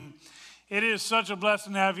It is such a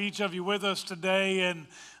blessing to have each of you with us today, and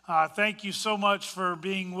thank you so much for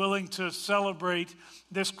being willing to celebrate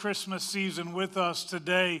this Christmas season with us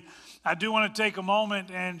today. I do want to take a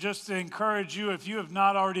moment and just to encourage you, if you have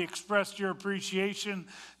not already expressed your appreciation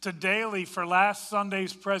to Daily for last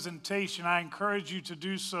Sunday's presentation, I encourage you to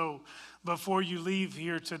do so before you leave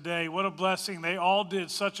here today. What a blessing. They all did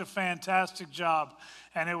such a fantastic job,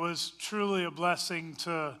 and it was truly a blessing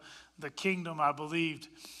to the kingdom, I believed.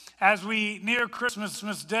 As we near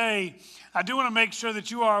Christmas Day, I do want to make sure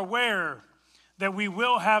that you are aware that we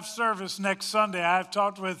will have service next Sunday. I've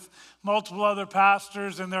talked with multiple other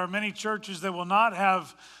pastors, and there are many churches that will not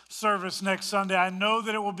have service next Sunday. I know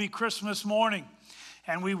that it will be Christmas morning,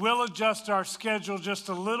 and we will adjust our schedule just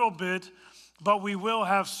a little bit, but we will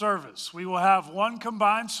have service. We will have one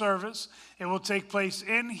combined service. It will take place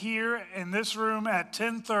in here in this room at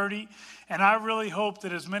 10:30, and I really hope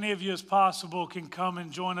that as many of you as possible can come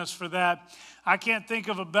and join us for that. I can't think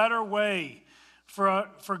of a better way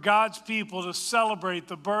for God's people to celebrate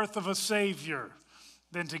the birth of a Savior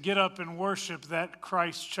than to get up and worship that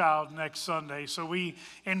Christ child next Sunday. So we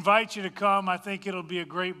invite you to come. I think it'll be a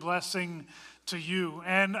great blessing to you.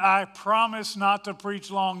 And I promise not to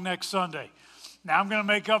preach long next Sunday. Now, I'm going to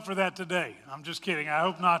make up for that today. I'm just kidding. I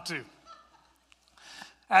hope not to.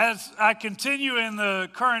 As I continue in the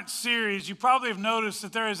current series, you probably have noticed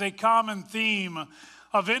that there is a common theme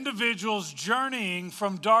of individuals journeying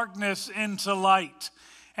from darkness into light.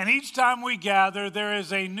 And each time we gather, there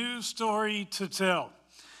is a new story to tell.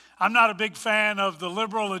 I'm not a big fan of the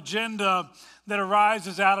liberal agenda that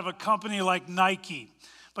arises out of a company like Nike,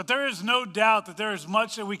 but there is no doubt that there is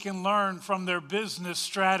much that we can learn from their business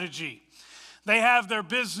strategy. They have their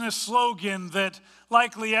business slogan that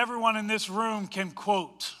likely everyone in this room can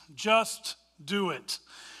quote, "Just do it."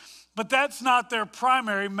 But that's not their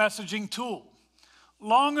primary messaging tool.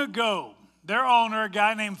 Long ago, their owner, a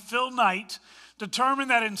guy named Phil Knight,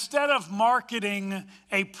 determined that instead of marketing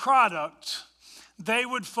a product, they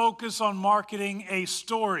would focus on marketing a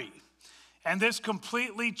story. And this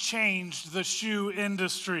completely changed the shoe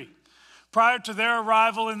industry. Prior to their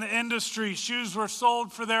arrival in the industry, shoes were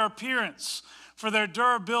sold for their appearance, for their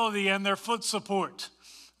durability, and their foot support.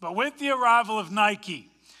 But with the arrival of Nike,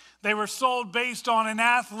 they were sold based on an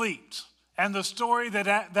athlete and the story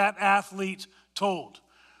that that athlete told.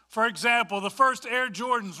 For example, the first Air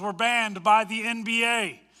Jordans were banned by the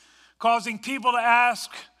NBA, causing people to ask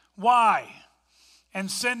why, and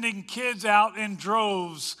sending kids out in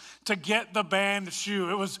droves to get the banned shoe.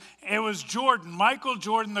 It was Jordan, Michael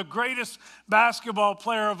Jordan, the greatest basketball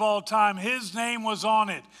player of all time. His name was on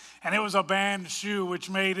it, and it was a banned shoe, which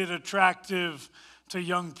made it attractive to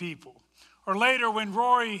young people. Or later, when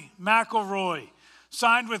Rory McIlroy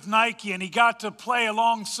signed with Nike and he got to play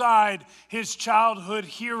alongside his childhood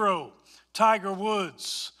hero, Tiger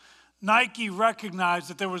Woods, Nike recognized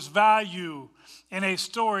that there was value in a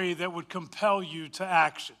story that would compel you to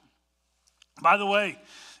action. By the way,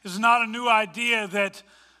 this is not a new idea that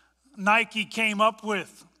Nike came up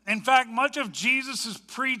with. In fact, much of Jesus'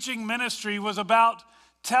 preaching ministry was about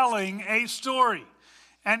telling a story.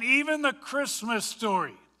 And even the Christmas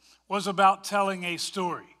story was about telling a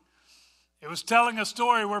story. It was telling a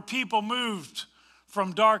story where people moved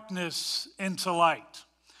from darkness into light.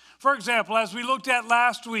 For example, as we looked at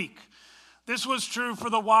last week, this was true for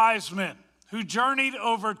the wise men who journeyed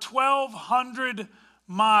over 1,200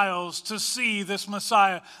 miles to see this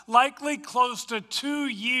Messiah, likely close to 2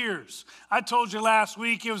 years. I told you last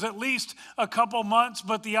week it was at least a couple months,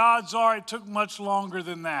 but the odds are it took much longer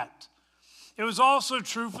than that. It was also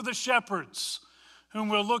true for the shepherds, whom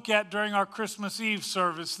we'll look at during our Christmas Eve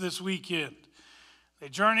service this weekend. They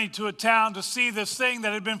journeyed to a town to see this thing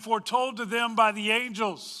that had been foretold to them by the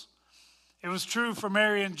angels. It was true for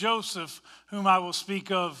Mary and Joseph, whom I will speak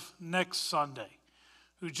of next Sunday,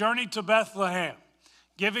 who journeyed to Bethlehem,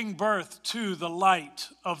 giving birth to the light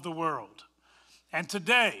of the world. And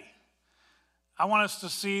today, I want us to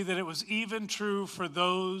see that it was even true for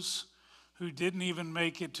those who didn't even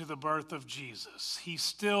make it to the birth of Jesus. He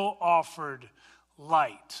still offered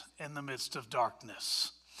light in the midst of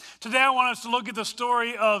darkness. Today, I want us to look at the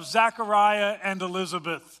story of Zachariah and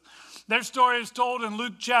Elizabeth. Their story is told in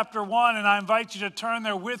Luke chapter 1, and I invite you to turn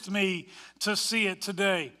there with me to see it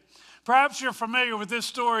today. Perhaps you're familiar with this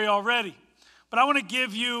story already, but I want to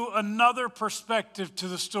give you another perspective to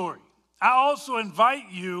the story. I also invite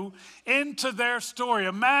you into their story.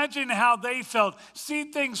 Imagine how they felt.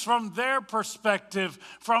 See things from their perspective,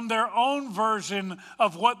 from their own version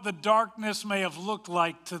of what the darkness may have looked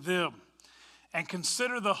like to them. And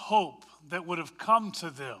consider the hope that would have come to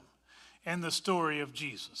them in the story of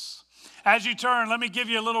Jesus. As you turn, let me give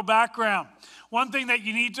you a little background. One thing that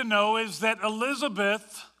you need to know is that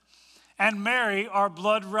Elizabeth and Mary are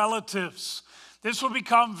blood relatives. This will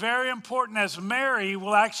become very important as Mary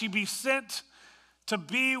will actually be sent to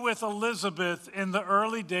be with Elizabeth in the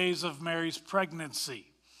early days of Mary's pregnancy.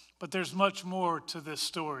 But there's much more to this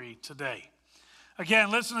story today.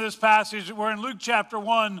 Again, listen to this passage. We're in Luke chapter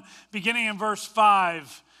 1, beginning in verse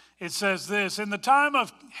 5. It says this: In the time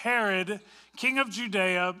of Herod, king of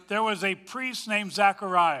Judea, there was a priest named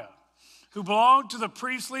Zechariah, who belonged to the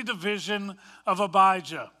priestly division of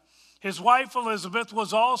Abijah. His wife Elizabeth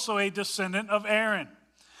was also a descendant of Aaron.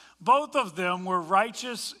 Both of them were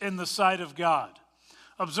righteous in the sight of God,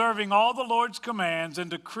 observing all the Lord's commands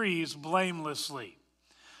and decrees blamelessly.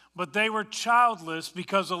 But they were childless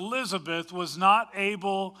because Elizabeth was not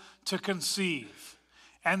able to conceive,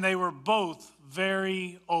 and they were both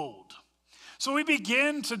very old. So we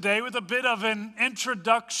begin today with a bit of an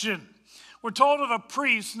introduction. We're told of a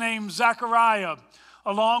priest named Zechariah,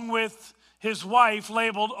 along with his wife,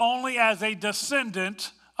 labeled only as a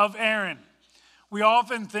descendant of Aaron. We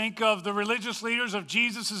often think of the religious leaders of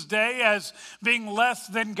Jesus' day as being less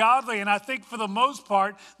than godly, and I think for the most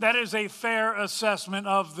part, that is a fair assessment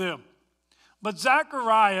of them. But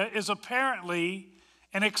Zechariah is apparently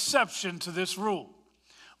an exception to this rule.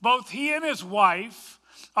 Both he and his wife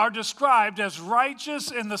are described as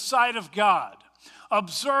righteous in the sight of God,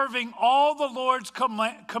 observing all the Lord's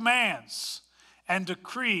commands and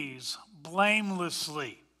decrees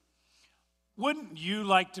blamelessly. Wouldn't you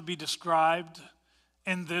like to be described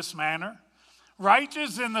in this manner?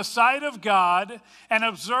 Righteous in the sight of God and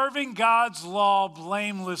observing God's law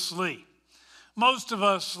blamelessly. Most of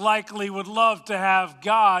us likely would love to have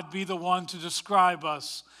God be the one to describe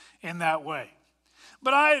us in that way.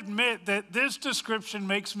 But I admit that this description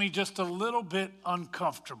makes me just a little bit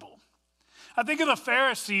uncomfortable. I think of the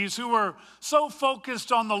Pharisees who were so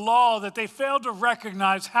focused on the law that they failed to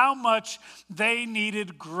recognize how much they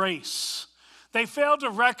needed grace. They failed to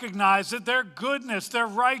recognize that their goodness, their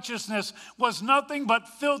righteousness was nothing but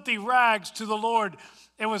filthy rags to the Lord.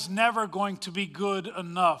 It was never going to be good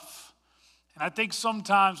enough. And I think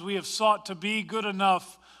sometimes we have sought to be good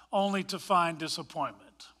enough only to find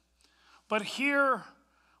disappointment. But here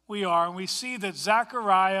we are, and we see that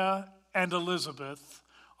Zechariah and Elizabeth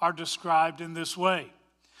are described in this way.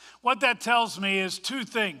 What that tells me is two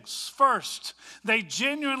things. First, they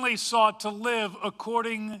genuinely sought to live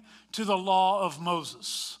according to the law of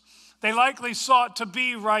Moses. They likely sought to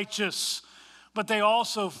be righteous, but they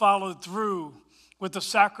also followed through with the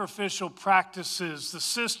sacrificial practices, the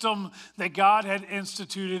system that God had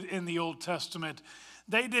instituted in the Old Testament.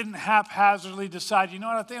 They didn't haphazardly decide, you know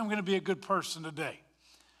what, I think I'm going to be a good person today.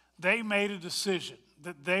 They made a decision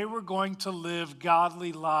that they were going to live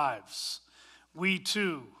godly lives. We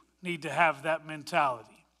too need to have that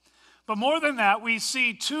mentality. But more than that, we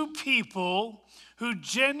see two people who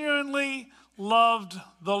genuinely loved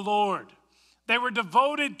the Lord. They were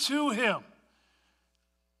devoted to him,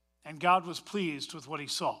 and God was pleased with what he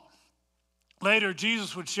saw. Later,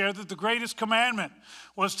 Jesus would share that the greatest commandment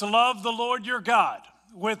was to love the Lord your God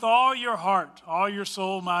with all your heart, all your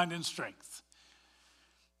soul, mind, and strength.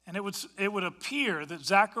 And it would appear that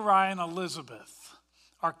Zechariah and Elizabeth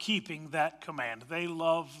are keeping that command. They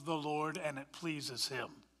love the Lord and it pleases him.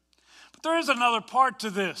 But there is another part to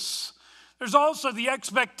this. There's also the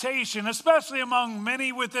expectation, especially among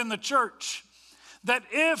many within the church, that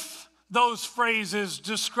if those phrases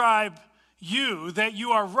describe you, that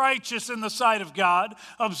you are righteous in the sight of God,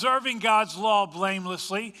 observing God's law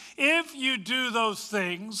blamelessly, if you do those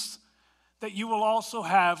things, that you will also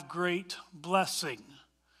have great blessing.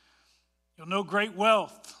 You'll know great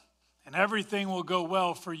wealth, and everything will go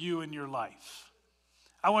well for you in your life.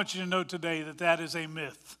 I want you to know today that that is a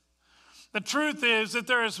myth. The truth is that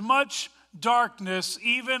there is much darkness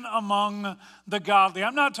even among the godly.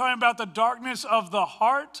 I'm not talking about the darkness of the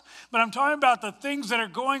heart, but I'm talking about the things that are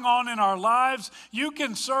going on in our lives. You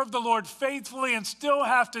can serve the Lord faithfully and still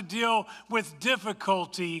have to deal with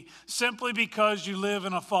difficulty simply because you live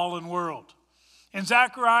in a fallen world. In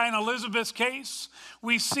Zechariah and Elizabeth's case,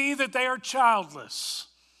 we see that they are childless.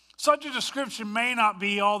 Such a description may not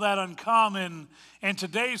be all that uncommon in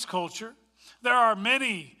today's culture. There are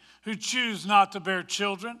many who choose not to bear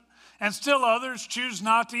children, and still others choose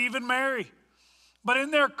not to even marry. But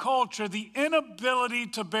in their culture, the inability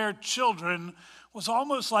to bear children was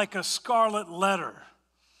almost like a scarlet letter.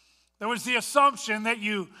 There was the assumption that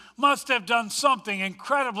you must have done something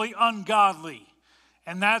incredibly ungodly,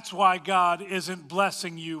 and that's why God isn't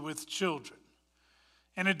blessing you with children.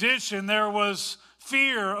 In addition, there was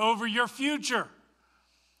fear over your future.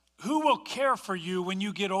 who will care for you when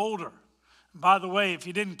you get older? By the way, if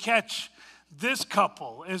you didn't catch, this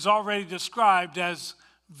couple is already described as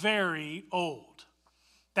very old.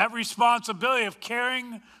 That responsibility of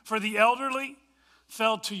caring for the elderly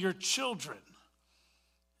fell to your children.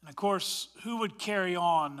 And of course, who would carry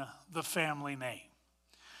on the family name?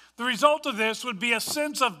 The result of this would be a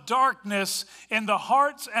sense of darkness in the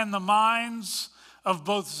hearts and the minds of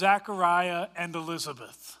both Zechariah and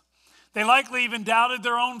Elizabeth. They likely even doubted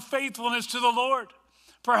their own faithfulness to the Lord.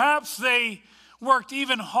 Perhaps they worked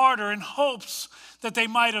even harder in hopes that they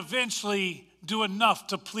might eventually do enough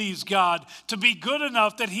to please God, to be good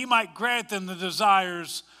enough that He might grant them the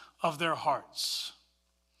desires of their hearts.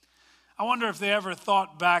 I wonder if they ever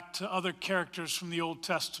thought back to other characters from the Old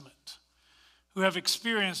Testament who have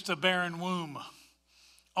experienced a barren womb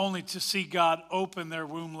only to see God open their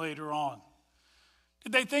womb later on.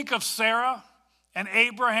 Did they think of Sarah and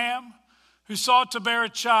Abraham, who sought to bear a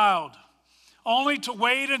child, only to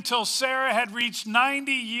wait until Sarah had reached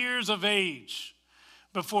 90 years of age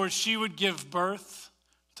before she would give birth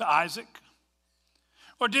to Isaac?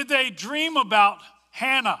 Or did they dream about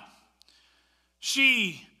Hannah?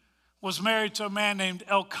 She was married to a man named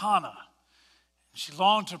Elkanah. She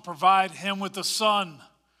longed to provide him with a son.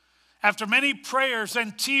 After many prayers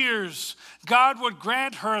and tears, God would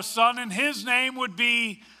grant her a son, and his name would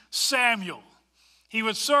be Samuel. He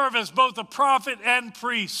would serve as both a prophet and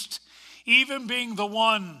priest, even being the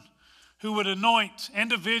one who would anoint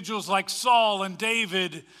individuals like Saul and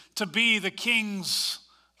David to be the kings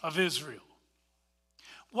of Israel.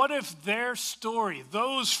 What if their story,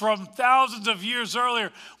 those from thousands of years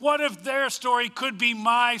earlier, what if their story could be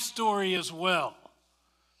my story as well?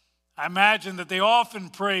 I imagine that they often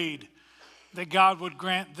prayed that God would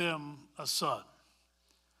grant them a son.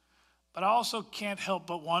 But I also can't help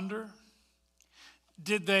but wonder,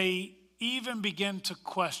 did they even begin to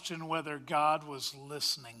question whether God was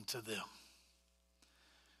listening to them?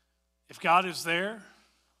 If God is there,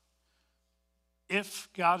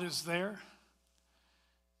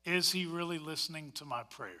 is He really listening to my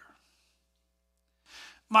prayer?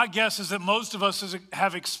 My guess is that most of us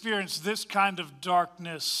have experienced this kind of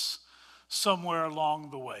darkness somewhere along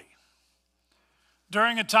the way.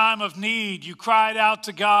 During a time of need, you cried out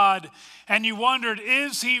to God and you wondered,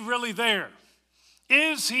 is He really there?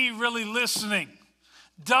 Is He really listening?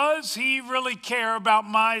 Does He really care about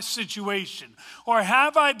my situation? Or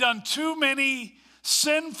have I done too many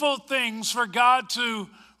sinful things for God to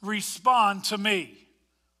respond to me?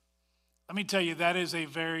 Let me tell you, that is a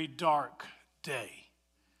very dark day.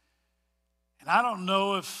 And I don't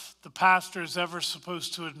know if the pastor is ever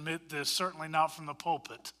supposed to admit this, certainly not from the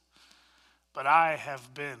pulpit, but I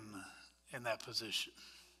have been in that position.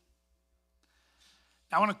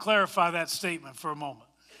 I want to clarify that statement for a moment.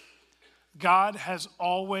 God has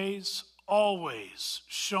always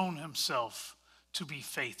shown Himself to be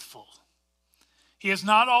faithful. He has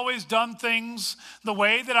not always done things the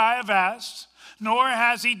way that I have asked, nor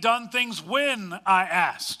has He done things when I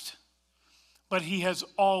asked, but He has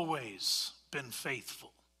always been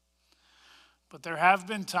faithful. But there have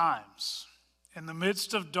been times in the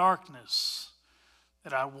midst of darkness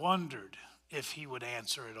that I wondered if He would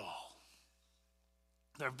answer it all.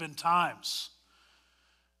 There have been times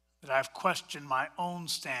that I've questioned my own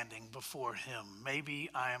standing before Him. Maybe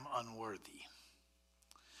I am unworthy.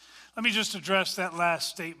 Let me just address that last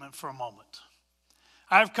statement for a moment.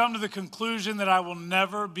 I've come to the conclusion that I will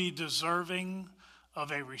never be deserving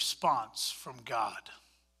of a response from God.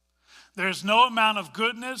 There's no amount of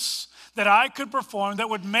goodness that I could perform that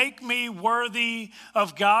would make me worthy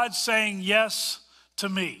of God saying yes to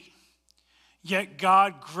me. Yet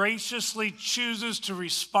God graciously chooses to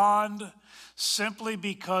respond simply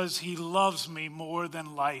because He loves me more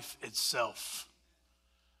than life itself.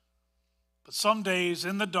 But some days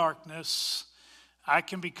in the darkness, I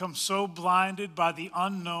can become so blinded by the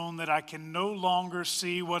unknown that I can no longer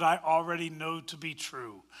see what I already know to be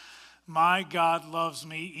true. My God loves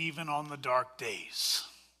me even on the dark days.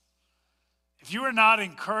 If you are not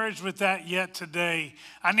encouraged with that yet today,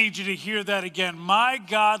 I need you to hear that again. My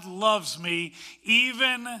God loves me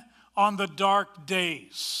even on the dark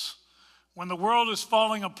days. When the world is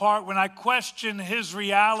falling apart, when I question His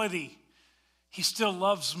reality, He still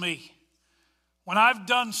loves me. When I've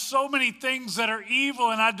done so many things that are evil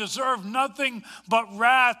and I deserve nothing but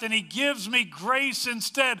wrath and He gives me grace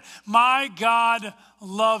instead, my God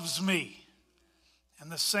loves me.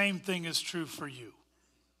 And the same thing is true for you.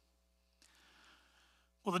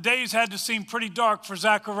 Well, the days had to seem pretty dark for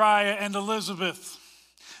Zechariah and Elizabeth.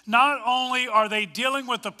 Not only are they dealing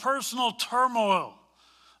with the personal turmoil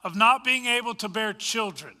of not being able to bear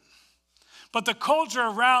children, but the culture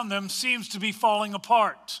around them seems to be falling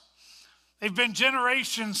apart. They've been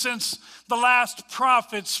generations since the last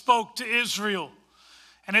prophet spoke to Israel,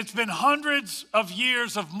 and it's been hundreds of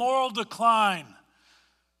years of moral decline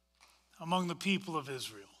among the people of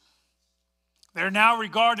Israel. They're now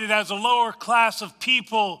regarded as a lower class of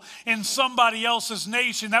people in somebody else's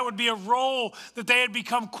nation. That would be a role that they had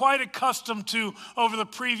become quite accustomed to over the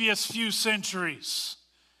previous few centuries.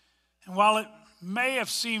 And while it may have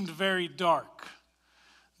seemed very dark,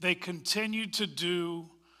 they continued to do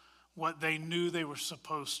what they knew they were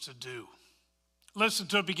supposed to do. Listen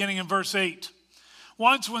to it beginning in verse 8.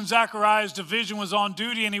 Once when Zechariah's division was on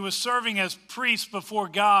duty and he was serving as priest before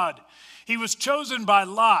God, he was chosen by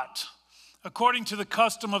Lot, according to the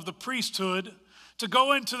custom of the priesthood, to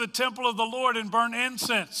go into the temple of the Lord and burn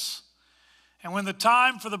incense. And when the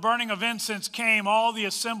time for the burning of incense came, all the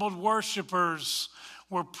assembled worshipers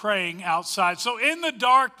were praying outside. So in the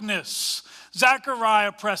darkness,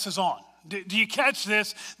 Zechariah presses on. Do you catch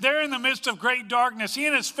this? They're in the midst of great darkness. He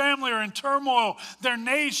and his family are in turmoil. Their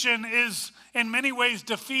nation is in many ways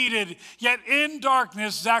defeated. Yet in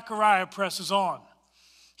darkness, Zechariah presses on.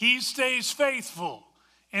 He stays faithful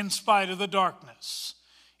in spite of the darkness.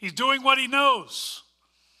 He's doing what he knows.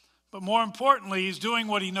 But more importantly, he's doing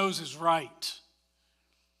what he knows is right.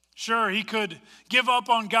 Sure, he could give up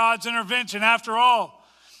on God's intervention. After all,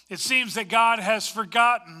 it seems that God has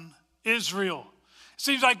forgotten Israel. It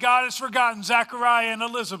seems like God has forgotten Zechariah and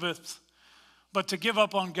Elizabeth. But to give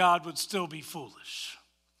up on God would still be foolish.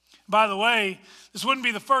 By the way, this wouldn't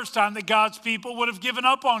be the first time that God's people would have given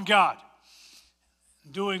up on God,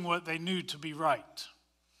 doing what they knew to be right.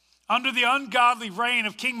 Under the ungodly reign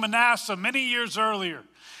of King Manasseh many years earlier,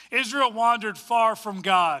 Israel wandered far from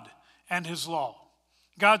God and his law.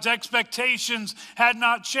 God's expectations had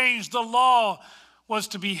not changed. The law was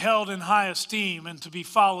to be held in high esteem and to be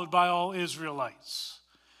followed by all Israelites.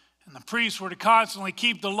 And the priests were to constantly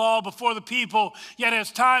keep the law before the people. Yet as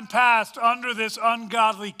time passed under this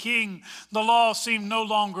ungodly king, the law seemed no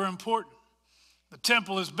longer important. The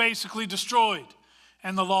temple is basically destroyed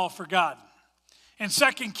and the law forgotten. In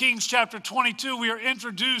 2 Kings chapter 22, we are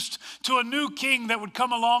introduced to a new king that would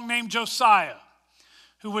come along named Josiah,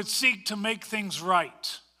 who would seek to make things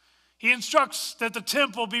right. He instructs that the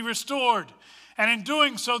temple be restored, and in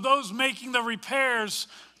doing so, those making the repairs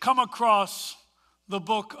come across the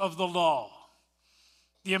book of the law.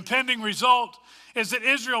 The impending result is that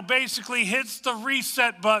Israel basically hits the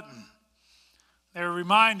reset button. They're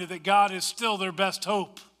reminded that God is still their best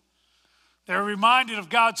hope. They're reminded of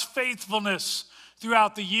God's faithfulness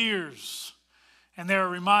throughout the years, and they're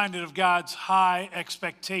reminded of God's high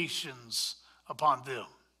expectations upon them.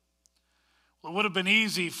 Well, it would have been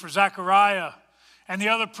easy for Zechariah and the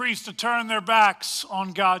other priests to turn their backs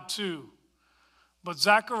on God too. But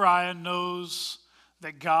Zechariah knows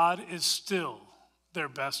that God is still their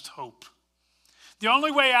best hope. The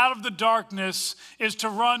only way out of the darkness is to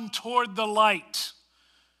run toward the light.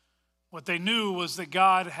 What they knew was that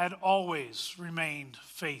God had always remained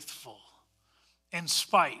faithful in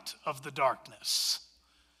spite of the darkness.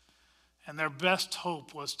 And their best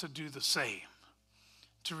hope was to do the same,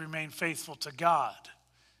 to remain faithful to God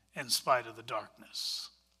in spite of the darkness.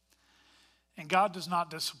 And God does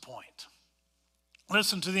not disappoint.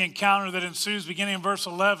 Listen to the encounter that ensues beginning in verse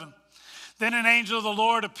 11. Then an angel of the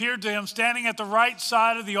Lord appeared to him standing at the right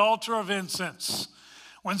side of the altar of incense.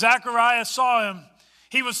 When Zechariah saw him,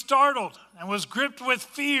 he was startled and was gripped with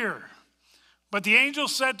fear. But the angel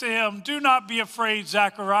said to him, "Do not be afraid,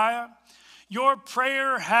 Zechariah. Your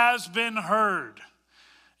prayer has been heard.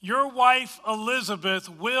 Your wife Elizabeth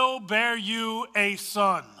will bear you a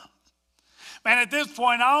son." Man, at this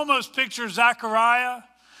point, I almost picture Zechariah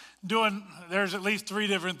there's at least three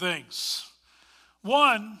different things.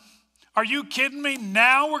 One, are you kidding me?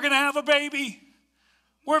 Now we're going to have a baby?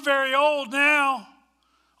 We're very old now.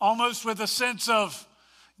 Almost with a sense of,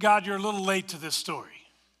 God, you're a little late to this story.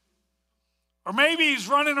 Or maybe he's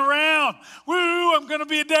running around. Woo, I'm going to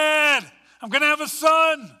be a dad. I'm going to have a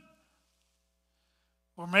son.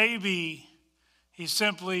 Or maybe he's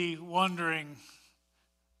simply wondering,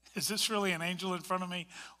 is this really an angel in front of me?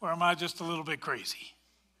 Or am I just a little bit crazy?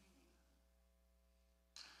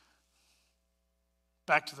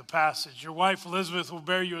 Back to the passage. Your wife Elizabeth will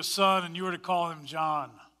bear you a son, and you are to call him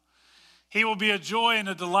John. He will be a joy and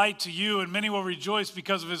a delight to you, and many will rejoice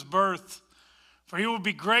because of his birth. For he will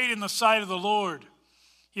be great in the sight of the Lord.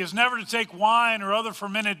 He is never to take wine or other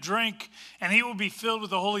fermented drink, and he will be filled with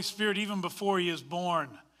the Holy Spirit even before he is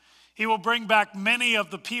born. He will bring back many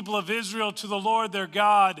of the people of Israel to the Lord their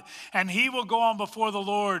God, and he will go on before the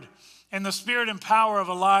Lord in the spirit and power of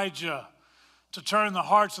Elijah, to turn the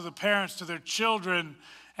hearts of the parents to their children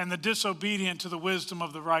and the disobedient to the wisdom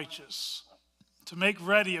of the righteous, to make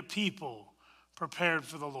ready a people prepared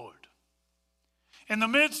for the Lord. In the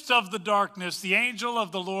midst of the darkness, the angel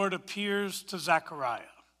of the Lord appears to Zechariah.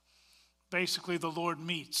 Basically, the Lord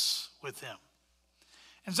meets with him.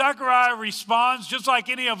 And Zechariah responds just like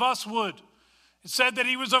any of us would. It said that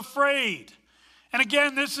he was afraid. And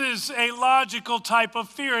again, this is a logical type of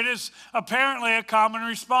fear. It is apparently a common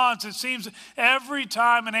response. It seems every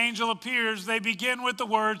time an angel appears, they begin with the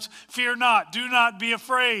words, "Fear not, do not be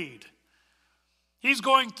afraid." He's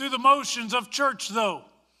going through the motions of church, though.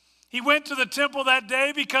 He went to the temple that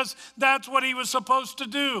day because that's what he was supposed to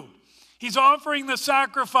do. He's offering the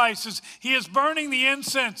sacrifices. He is burning the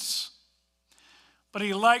incense. But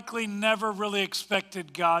he likely never really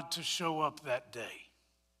expected God to show up that day.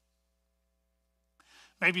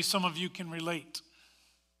 Maybe some of you can relate.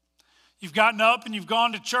 You've gotten up and you've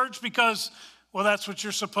gone to church because, well, that's what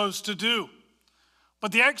you're supposed to do.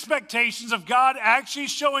 But the expectations of God actually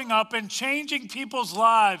showing up and changing people's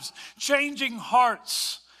lives, changing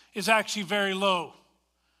hearts, is actually very low.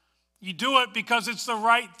 You do it because it's the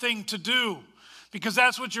right thing to do, because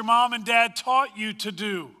that's what your mom and dad taught you to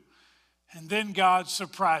do. And then God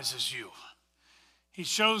surprises you. He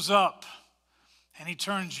shows up and he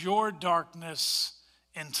turns your darkness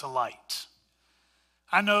into light.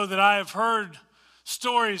 I know that I have heard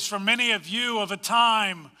stories from many of you of a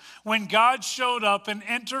time when God showed up and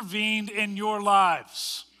intervened in your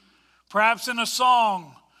lives, perhaps in a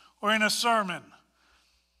song or in a sermon.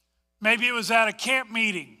 Maybe it was at a camp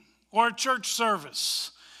meeting or a church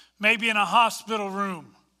service, maybe in a hospital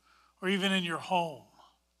room or even in your home.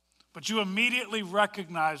 But you immediately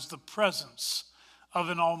recognized the presence of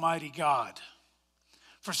an almighty God.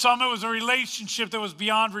 For some, it was a relationship that was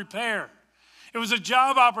beyond repair. It was a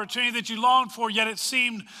job opportunity that you longed for, yet it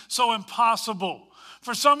seemed so impossible.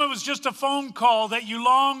 For some, it was just a phone call that you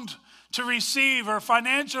longed to receive, or a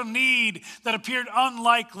financial need that appeared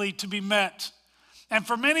unlikely to be met. And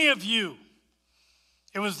for many of you,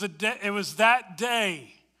 it was that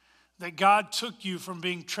day that God took you from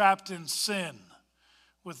being trapped in sin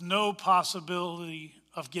with no possibility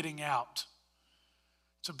of getting out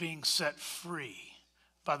to being set free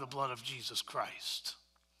by the blood of Jesus Christ.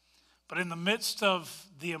 But in the midst of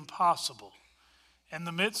the impossible, in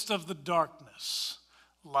the midst of the darkness,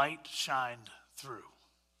 light shined through.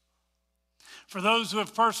 For those who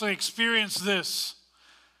have personally experienced this,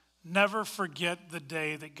 never forget the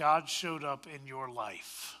day that God showed up in your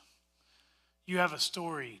life. You have a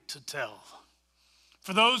story to tell.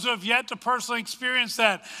 For those who have yet to personally experience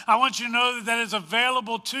that, I want you to know that that is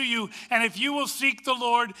available to you. And if you will seek the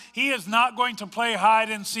Lord, he is not going to play hide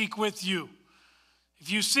and seek with you. If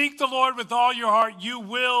you seek the Lord with all your heart, you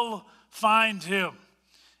will find him.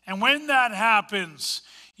 And when that happens,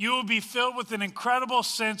 you will be filled with an incredible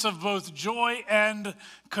sense of both joy and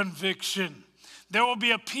conviction. There will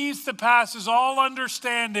be a peace that passes all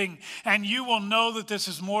understanding, and you will know that this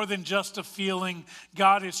is more than just a feeling.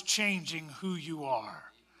 God is changing who you are.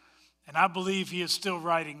 And I believe he is still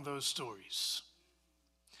writing those stories.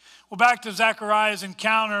 Well, back to Zechariah's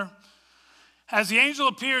encounter. As the angel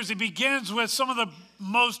appears, he begins with some of the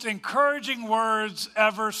most encouraging words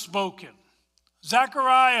ever spoken.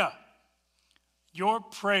 Zechariah, your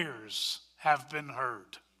prayers have been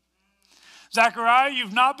heard. Zechariah,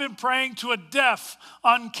 you've not been praying to a deaf,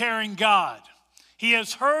 uncaring God. He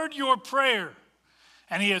has heard your prayer,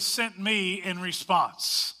 and he has sent me in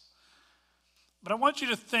response. But I want you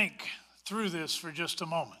to think through this for just a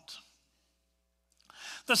moment.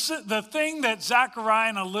 The thing that Zechariah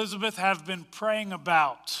and Elizabeth have been praying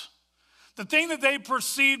about, the thing that they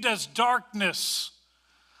perceived as darkness,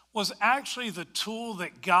 was actually the tool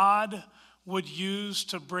that God would use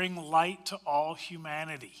to bring light to all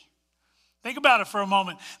humanity. Think about it for a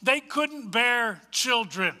moment. They couldn't bear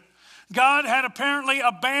children. God had apparently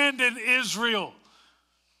abandoned Israel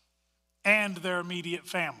and their immediate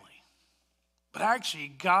family. But actually,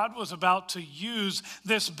 God was about to use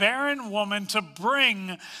this barren woman to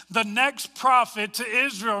bring the next prophet to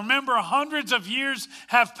Israel. Remember, hundreds of years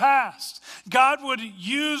have passed. God would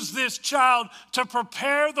use this child to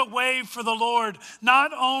prepare the way for the Lord,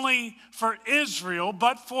 not only for Israel,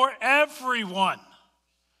 but for everyone.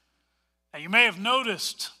 Now, you may have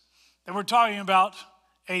noticed that we're talking about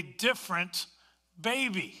a different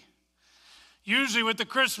baby. Usually with the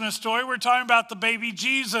Christmas story, we're talking about the baby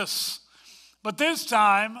Jesus. But this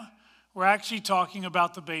time, we're actually talking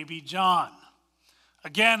about the baby John.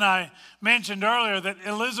 Again, I mentioned earlier that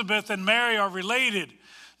Elizabeth and Mary are related.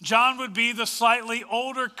 John would be the slightly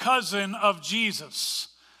older cousin of Jesus.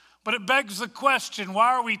 But it begs the question,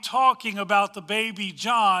 why are we talking about the baby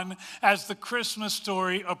John as the Christmas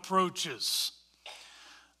story approaches?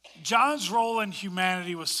 John's role in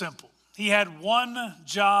humanity was simple. He had one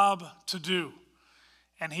job to do,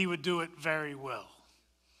 and he would do it very well.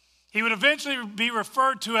 He would eventually be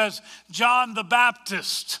referred to as John the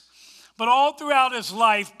Baptist. But all throughout his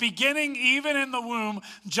life, beginning even in the womb,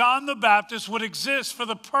 John the Baptist would exist for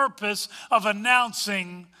the purpose of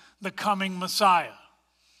announcing the coming Messiah.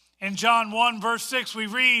 In John 1, verse 6, we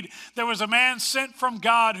read, there was a man sent from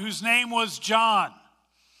God whose name was John.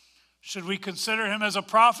 Should we consider him as a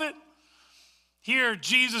prophet? Hear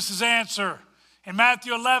Jesus' answer in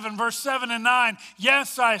Matthew 11, verse 7 and 9.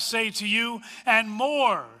 Yes, I say to you, and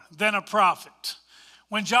more than a prophet.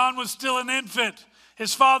 When John was still an infant,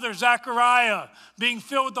 his father Zechariah, being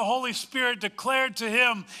filled with the Holy Spirit, declared to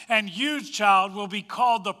him, and you, child, will be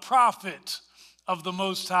called the prophet of the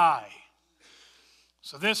Most High.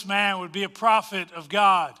 So this man would be a prophet of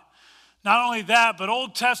God. Not only that, but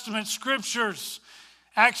Old Testament scriptures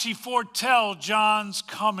actually foretell John's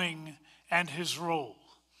coming and his role.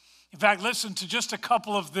 In fact, listen to just a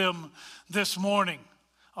couple of them this morning,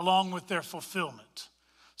 along with their fulfillment.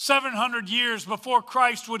 700 years before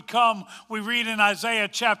Christ would come, we read in Isaiah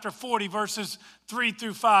chapter 40, verses 3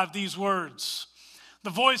 through 5, these words. The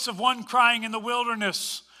voice of one crying in the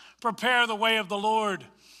wilderness, prepare the way of the Lord.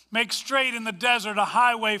 Make straight in the desert a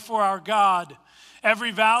highway for our God.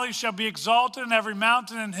 Every valley shall be exalted, and every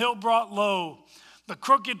mountain and hill brought low. The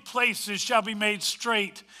crooked places shall be made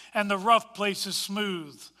straight, and the rough places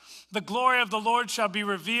smooth. The glory of the Lord shall be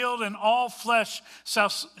revealed, and all flesh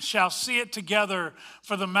shall see it together,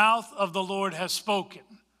 for the mouth of the Lord has spoken.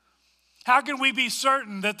 How can we be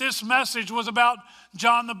certain that this message was about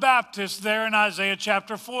John the Baptist there in Isaiah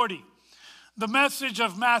chapter 40? The message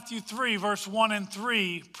of Matthew 3, verse 1 and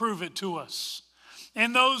 3 prove it to us.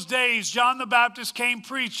 In those days, John the Baptist came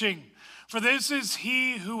preaching, for this is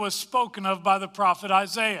he who was spoken of by the prophet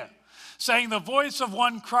Isaiah, saying, the voice of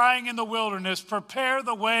one crying in the wilderness, prepare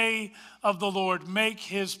the way of the Lord, make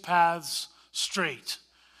his paths straight.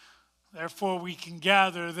 Therefore, we can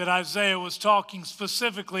gather that Isaiah was talking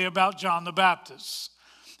specifically about John the Baptist.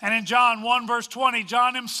 And in John 1, verse 20,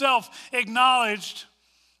 John himself acknowledged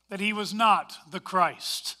that he was not the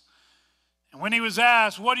Christ. And when he was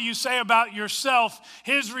asked, what do you say about yourself?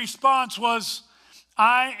 His response was,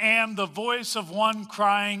 I am the voice of one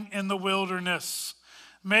crying in the wilderness.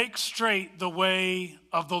 Make straight the way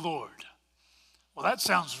of the Lord. Well, that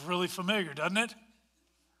sounds really familiar, doesn't it?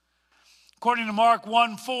 According to Mark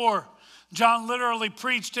 1:4, John literally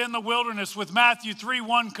preached in the wilderness, with Matthew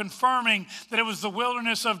 3:1 confirming that it was the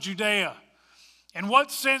wilderness of Judea. In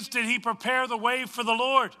what sense did he prepare the way for the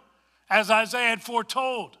Lord, as Isaiah had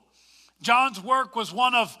foretold? John's work was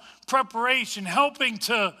one of preparation, helping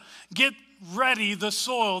to get ready the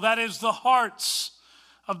soil, that is, the hearts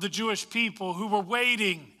of the Jewish people who were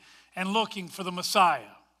waiting and looking for the Messiah.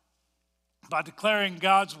 By declaring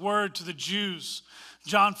God's word to the Jews,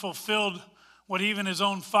 John fulfilled what even his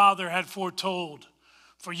own father had foretold.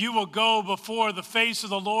 For you will go before the face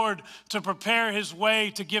of the Lord to prepare his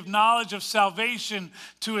way, to give knowledge of salvation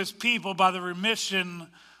to his people by the remission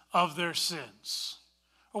of their sins.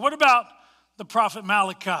 Or what about the prophet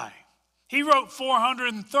Malachi? He wrote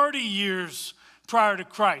 430 years prior to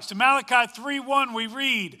Christ. In Malachi 3:1 we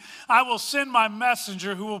read, I will send my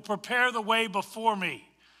messenger who will prepare the way before me.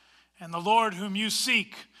 And the Lord whom you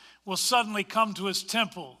seek will suddenly come to his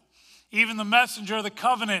temple. Even the messenger of the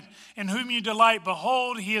covenant in whom you delight,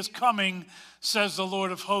 behold, he is coming, says the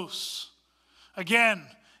Lord of hosts. Again,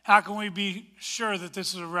 how can we be sure that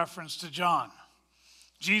this is a reference to John?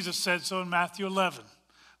 Jesus said so in Matthew 11,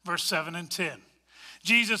 verse 7 and 10.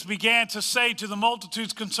 Jesus began to say to the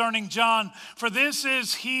multitudes concerning John, for this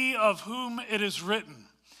is he of whom it is written,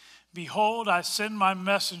 behold, I send my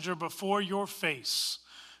messenger before your face,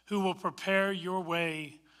 who will prepare your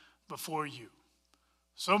way before you.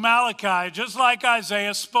 So Malachi, just like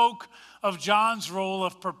Isaiah, spoke of John's role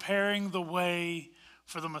of preparing the way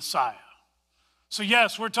for the Messiah. So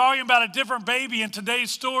yes, we're talking about a different baby in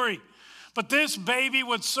today's story, but this baby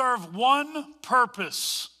would serve one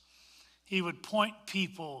purpose. He would point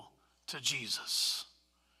people to Jesus,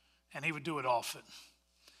 and he would do it often.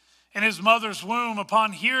 In his mother's womb,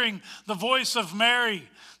 upon hearing the voice of Mary,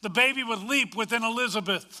 the baby would leap within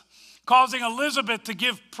Elizabeth, causing Elizabeth to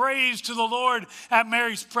give praise to the Lord at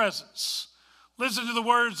Mary's presence. Listen to the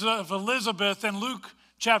words of Elizabeth in Luke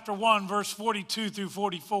chapter 1, verse 42 through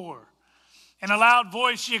 44. In a loud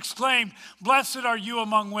voice she exclaimed, blessed are you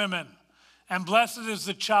among women, and blessed is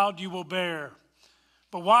the child you will bear.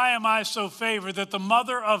 But why am I so favored that the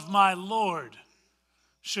mother of my Lord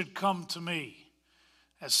should come to me.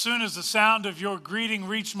 As soon as the sound of your greeting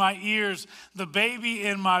reached my ears, the baby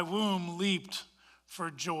in my womb leaped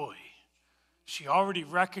for joy. She already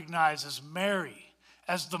recognizes Mary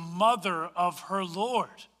as the mother of her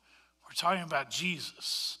Lord. We're talking about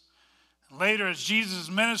Jesus. And later, as Jesus'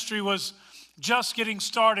 ministry was just getting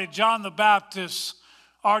started, John the Baptist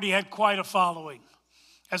already had quite a following,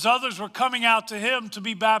 as others were coming out to him to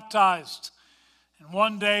be baptized. And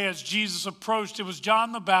one day, as Jesus approached, it was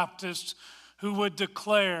John the Baptist who would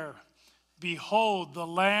declare, "Behold, the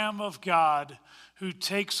Lamb of God who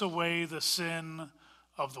takes away the sin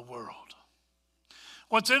of the world."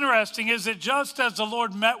 What's interesting is that just as the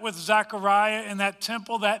Lord met with Zechariah in that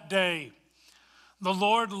temple that day, the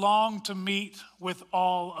Lord longed to meet with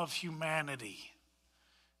all of humanity.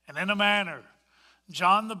 And in a manner,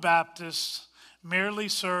 John the Baptist merely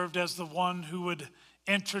served as the one who would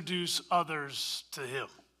introduce others to him.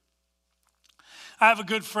 I have a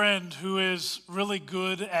good friend who is really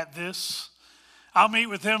good at this. I'll meet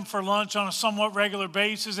with him for lunch on a somewhat regular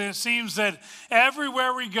basis, and it seems that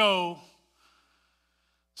everywhere we go,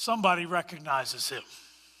 somebody recognizes him.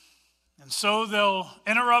 And so they'll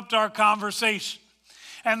interrupt our conversation.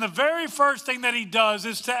 And the very first thing that he does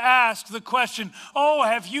is to ask the question, "Oh,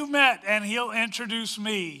 have you met?" And he'll introduce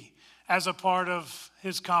me as a part of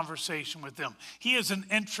his conversation with them. He is an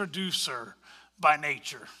introducer by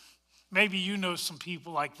nature. Maybe you know some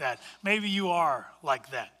people like that. Maybe you are like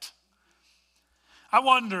that. I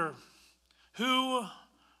wonder, who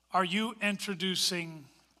are you introducing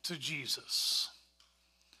to Jesus?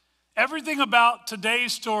 Everything about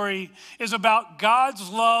today's story is about God's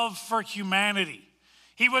love for humanity.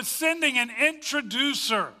 He was sending an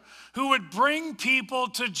introducer who would bring people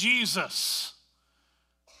to Jesus.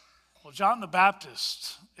 Well, John the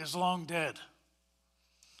Baptist is long dead.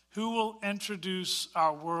 Who will introduce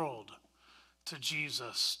our world to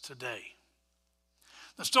Jesus today?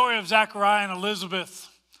 The story of Zechariah and Elizabeth,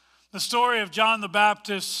 the story of John the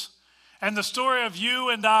Baptist, and the story of you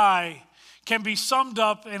and I can be summed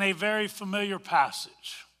up in a very familiar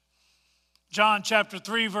passage. John chapter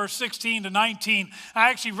 3, verse 16 to 19. I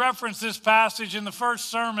actually referenced this passage in the first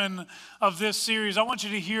sermon of this series. I want you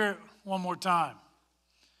to hear it one more time.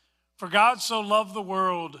 "For God so loved the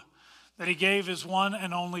world that he gave his one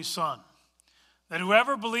and only Son, that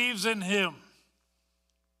whoever believes in him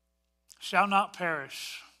shall not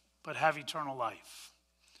perish, but have eternal life.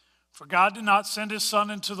 For God did not send his Son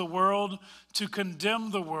into the world to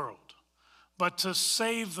condemn the world, but to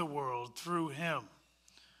save the world through him.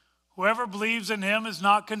 Whoever believes in him is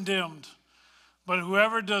not condemned, but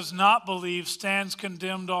whoever does not believe stands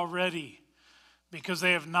condemned already, because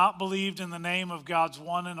they have not believed in the name of God's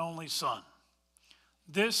one and only Son.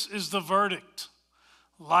 This is the verdict.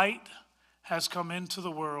 Light has come into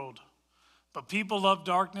the world, but people love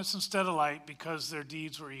darkness instead of light because their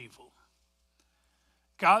deeds were evil."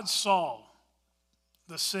 God saw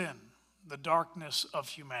the sin, the darkness of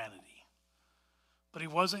humanity, but he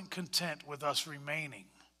wasn't content with us remaining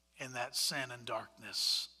in that sin and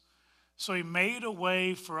darkness. So he made a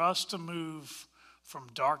way for us to move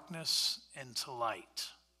from darkness into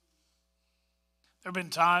light. There have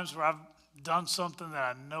been times where I've done something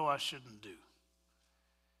that I know I shouldn't do.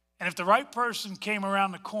 And if the right person came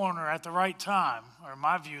around the corner at the right time, or in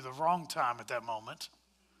my view, the wrong time at that moment,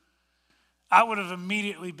 I would have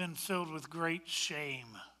immediately been filled with great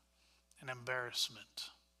shame and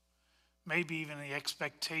embarrassment, maybe even the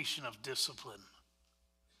expectation of discipline.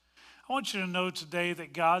 I want you to know today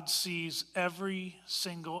that God sees every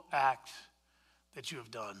single act that you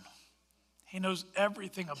have done. He knows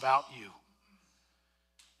everything about you.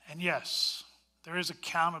 And yes, there is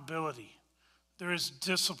accountability. There is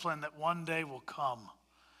discipline that one day will come.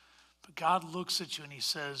 But God looks at you and he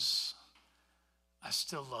says, "I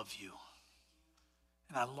still love you.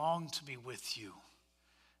 And I long to be with you.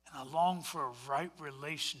 And I long for a right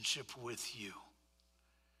relationship with you."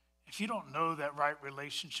 If you don't know that right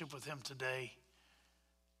relationship with him today,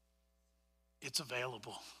 it's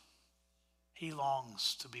available. He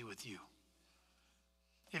longs to be with you.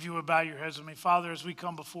 If you would bow your heads with me. Father, as we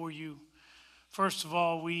come before you, first of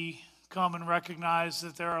all, we come and recognize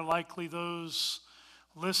that there are likely those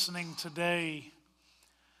listening today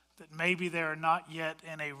that maybe they are not yet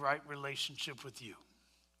in a right relationship with you.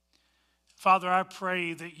 Father, I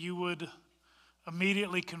pray that you would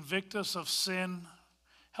immediately convict us of sin.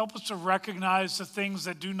 Help us to recognize the things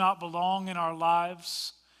that do not belong in our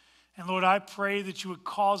lives. And Lord, I pray that you would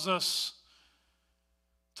cause us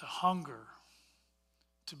to hunger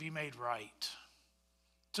to be made right,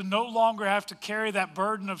 to no longer have to carry that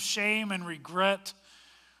burden of shame and regret.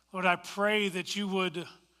 Lord, I pray that you would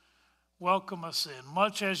welcome us in,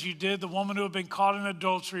 much as you did the woman who had been caught in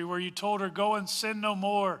adultery, where you told her, go and sin no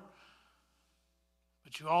more.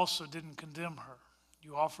 But you also didn't condemn her.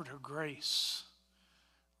 You offered her grace.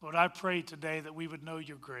 Lord, I pray today that we would know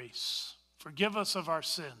your grace. Forgive us of our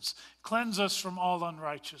sins. Cleanse us from all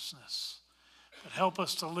unrighteousness. But help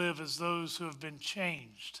us to live as those who have been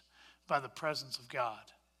changed by the presence of God.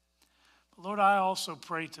 But Lord, I also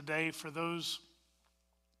pray today for those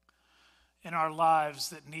in our lives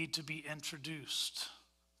that need to be introduced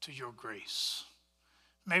to your grace.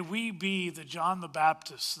 May we be the John the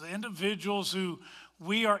Baptist, the individuals who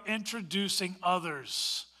we are introducing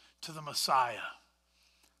others to the Messiah.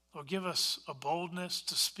 Lord, give us a boldness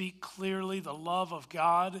to speak clearly the love of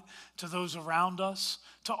God to those around us,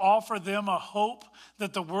 to offer them a hope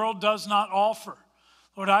that the world does not offer.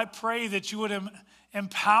 Lord, I pray that you would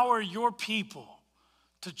empower your people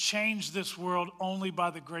to change this world only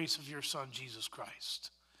by the grace of your Son, Jesus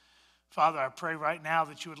Christ. Father, I pray right now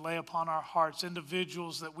that you would lay upon our hearts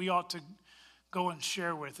individuals that we ought to go and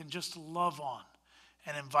share with and just love on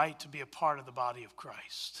and invite to be a part of the body of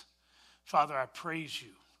Christ. Father, I praise you,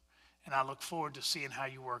 and I look forward to seeing how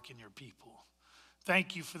you work in your people.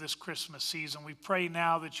 Thank you for this Christmas season. We pray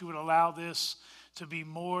now that you would allow this to be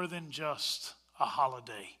more than just a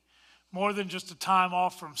holiday, more than just a time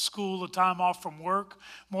off from school, a time off from work,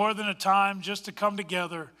 more than a time just to come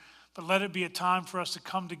together, but let it be a time for us to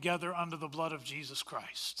come together under the blood of Jesus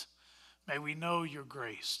Christ. May we know your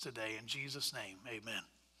grace today. In Jesus' name, amen.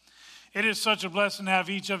 It is such a blessing to have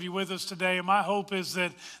each of you with us today. And my hope is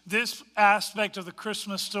that this aspect of the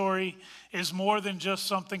Christmas story is more than just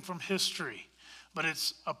something from history, but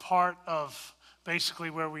it's a part of basically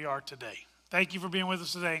where we are today. Thank you for being with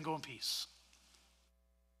us today, and go in peace.